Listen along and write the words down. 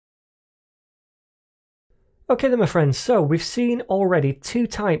Okay then my friends, so we've seen already two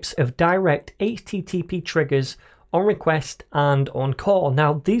types of direct HTTP triggers on request and on call.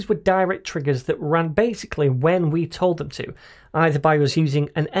 Now these were direct triggers that ran basically when we told them to, either by us using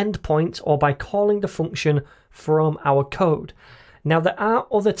an endpoint or by calling the function from our code. Now there are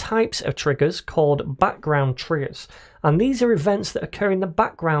other types of triggers called background triggers, and these are events that occur in the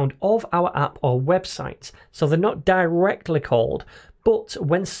background of our app or website, so they're not directly called, but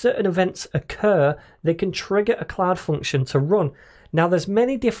when certain events occur, they can trigger a cloud function to run. Now there's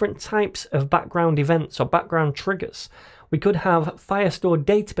many different types of background events or background triggers. We could have Firestore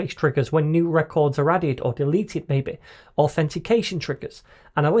database triggers when new records are added or deleted maybe, authentication triggers,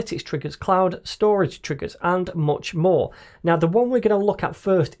 analytics triggers, cloud storage triggers, and much more. Now the one we're going to look at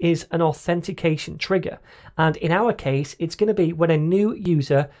first is an authentication trigger, and in our case it's going to be when a new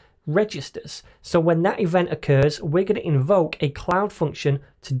user registers. So when that event occurs, we're going to invoke a cloud function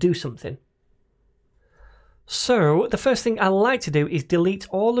to do something. So the first thing I like to do is delete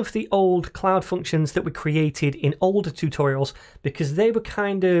all of the old cloud functions that we created in older tutorials, because they were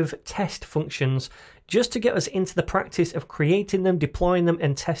kind of test functions just to get us into the practice of creating them, deploying them,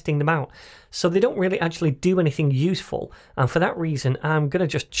 and testing them out. So they don't really actually do anything useful, and for that reason I'm going to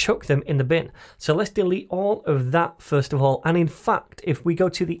just chuck them in the bin. So let's delete all of that first of all, and in fact if we go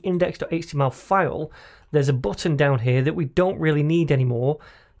to the index.html file, there's a button down here that we don't really need anymore.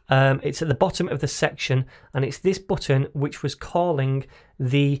 It's at the bottom of the section, and it's this button which was calling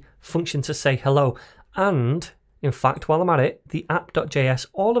the function to say hello. And in fact, while I'm at it, the app.js,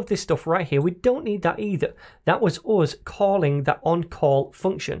 all of this stuff right here, we don't need that either. That was us calling that on-call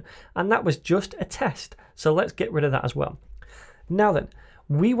function, and that was just a test. So let's get rid of that as well. Now then,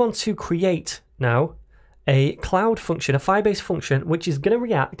 we want to create now a cloud function, a Firebase function, which is going to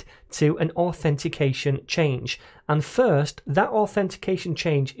react to an authentication change. And first, that authentication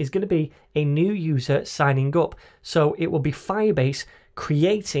change is going to be a new user signing up. So it will be Firebase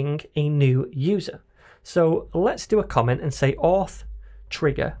creating a new user. So let's do a comment and say Auth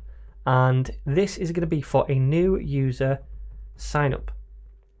Trigger, and this is going to be for a new user sign up.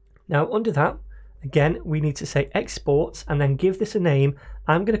 Now under that, again, we need to say exports and then give this a name.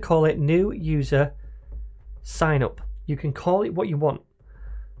 I'm going to call it new user sign up. You can call it what you want,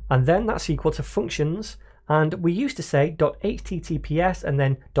 and then that's equal to functions, and we used to say .https and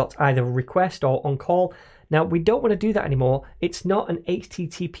then .either request or on call. Now we don't want to do that anymore. It's not an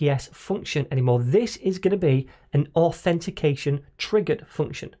HTTPS function anymore. This is going to be an authentication triggered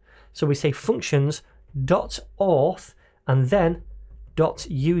function. So we say functions .auth and then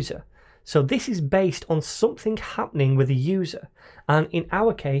 .user. So this is based on something happening with a user, and in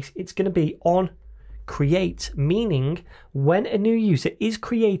our case it's going to be on create, meaning when a new user is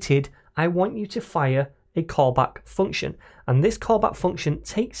created, I want you to fire a callback function, and this callback function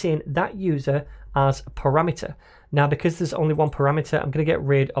takes in that user as a parameter. Now because there's only one parameter, I'm going to get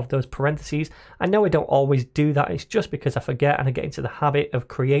rid of those parentheses. I know I don't always do that, it's just because I forget and I get into the habit of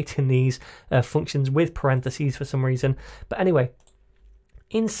creating these functions with parentheses for some reason. But anyway,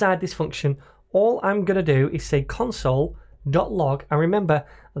 inside this function, all I'm going to do is say console.log, and remember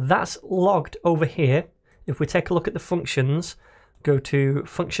that's logged over here. If we take a look at the functions, go to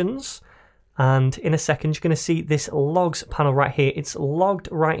functions, and in a second you're going to see this logs panel right here. It's logged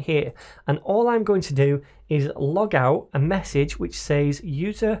right here, and all I'm going to do is log out a message which says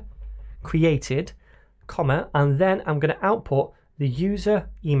user created, comma, and then I'm going to output the user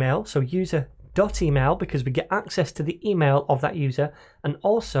email, so user.email, because we get access to the email of that user, and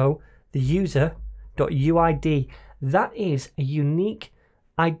also the user.uid. That is a unique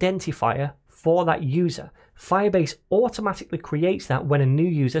identifier for that user. Firebase automatically creates that when a new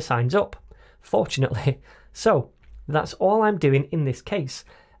user signs up, fortunately. So that's all I'm doing in this case.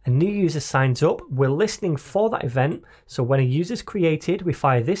 A new user signs up, we're listening for that event. So when a user is created, we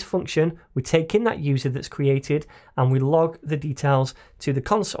fire this function, we take in that user that's created, and we log the details to the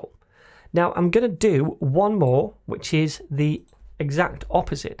console. Now I'm going to do one more, which is the exact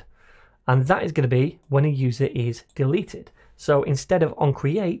opposite, and that is going to be when a user is deleted. So instead of on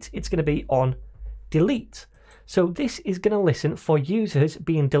create, it's going to be on delete. So this is going to listen for users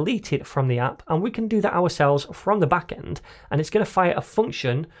being deleted from the app, and we can do that ourselves from the back end, and it's going to fire a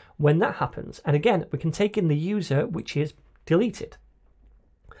function when that happens. And again, we can take in the user which is deleted.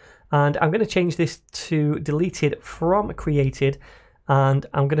 And I'm going to change this to deleted from created, and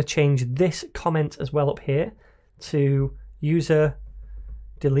I'm going to change this comment as well up here to user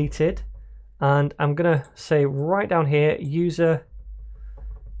deleted, and I'm going to say right down here user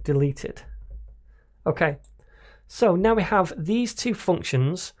deleted. Okay, so now we have these two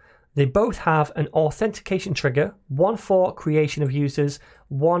functions. They both have an authentication trigger, one for creation of users,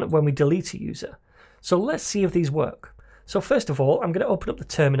 one when we delete a user. So let's see if these work. So first of all, I'm going to open up the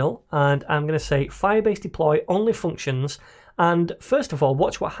terminal and I'm going to say Firebase deploy only functions. And first of all,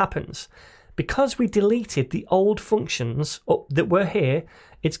 watch what happens. Because we deleted the old functions that were here,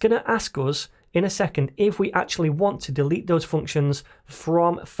 it's going to ask us in a second if we actually want to delete those functions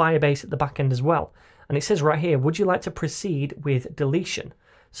from Firebase at the back end as well. And it says right here, would you like to proceed with deletion?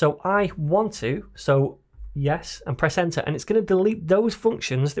 So I want to, so yes, and press enter, and it's going to delete those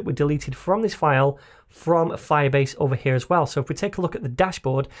functions that were deleted from this file from Firebase over here as well. So if we take a look at the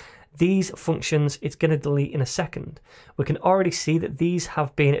dashboard, these functions it's going to delete in a second. We can already see that these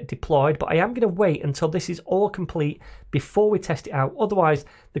have been deployed, but I am going to wait until this is all complete before we test it out. Otherwise,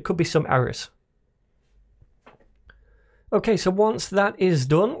 there could be some errors. Okay, so once that is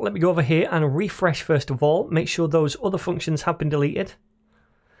done, let me go over here and refresh first of all. Make sure those other functions have been deleted,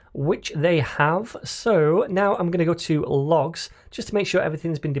 which they have. So now I'm going to go to logs just to make sure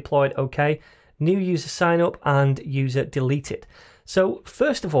everything's been deployed okay. New user sign up and user deleted. So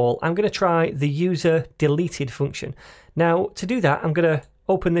first of all, I'm going to try the user deleted function. Now to do that, I'm going to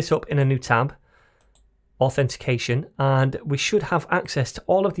open this up in a new tab, authentication, and we should have access to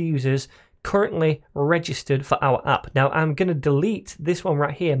all of the users currently registered for our app. Now I'm going to delete this one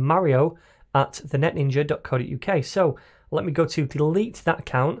right here, Mario at thenetninja.co.uk. So let me go to delete that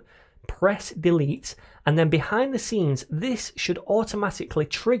account, press delete, and then behind the scenes, this should automatically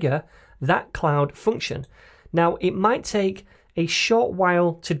trigger that cloud function. Now it might take a short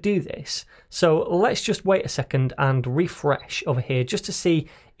while to do this, so let's just wait a second and refresh over here just to see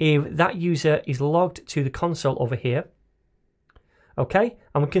if that user is logged to the console over here. Okay,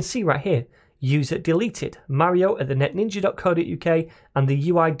 and we can see right here, user deleted, Mario at thenetninja.co.uk, and the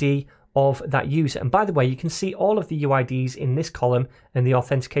UID of that user. And by the way, you can see all of the UIDs in this column in the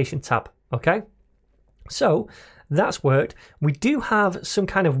authentication tab. Okay, so that's worked. We do have some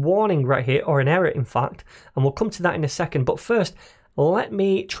kind of warning right here, or an error in fact, and we'll come to that in a second. But first, let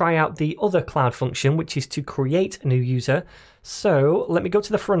me try out the other cloud function, which is to create a new user. So let me go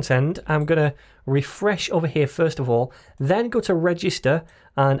to the front end. I'm going to refresh over here first of all, then go to register,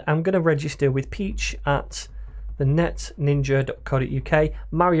 and I'm going to register with Peach at thenetninja.co.uk.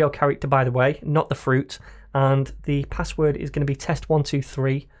 Mario character, by the way, not the fruit. And the password is going to be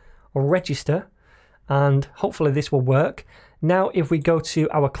test123. Register, and hopefully this will work. Now if we go to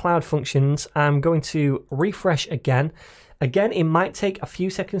our cloud functions, I'm going to refresh again. Again, it might take a few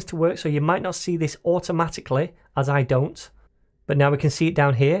seconds to work, so you might not see this automatically, as I don't. But now we can see it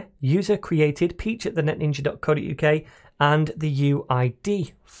down here. User created, Peach at thenetninja.co.uk, and the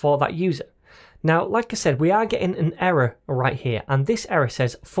UID for that user. Now, like I said, we are getting an error right here, and this error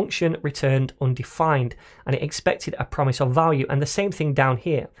says function returned undefined, and it expected a promise of value, and the same thing down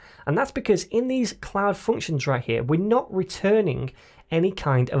here. And that's because in these cloud functions right here, we're not returning any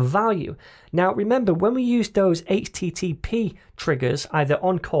kind of value. Now, remember, when we used those HTTP triggers, either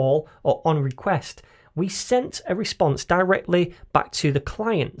on call or on request, we sent a response directly back to the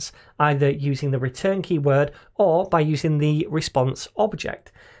clients, either using the return keyword or by using the response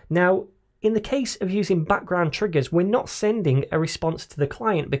object. Now, in the case of using background triggers, we're not sending a response to the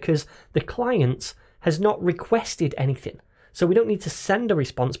client because the client has not requested anything. So we don't need to send a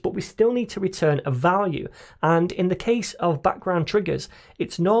response, but we still need to return a value. And in the case of background triggers,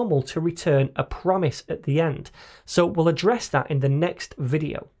 it's normal to return a promise at the end. So we'll address that in the next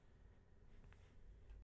video.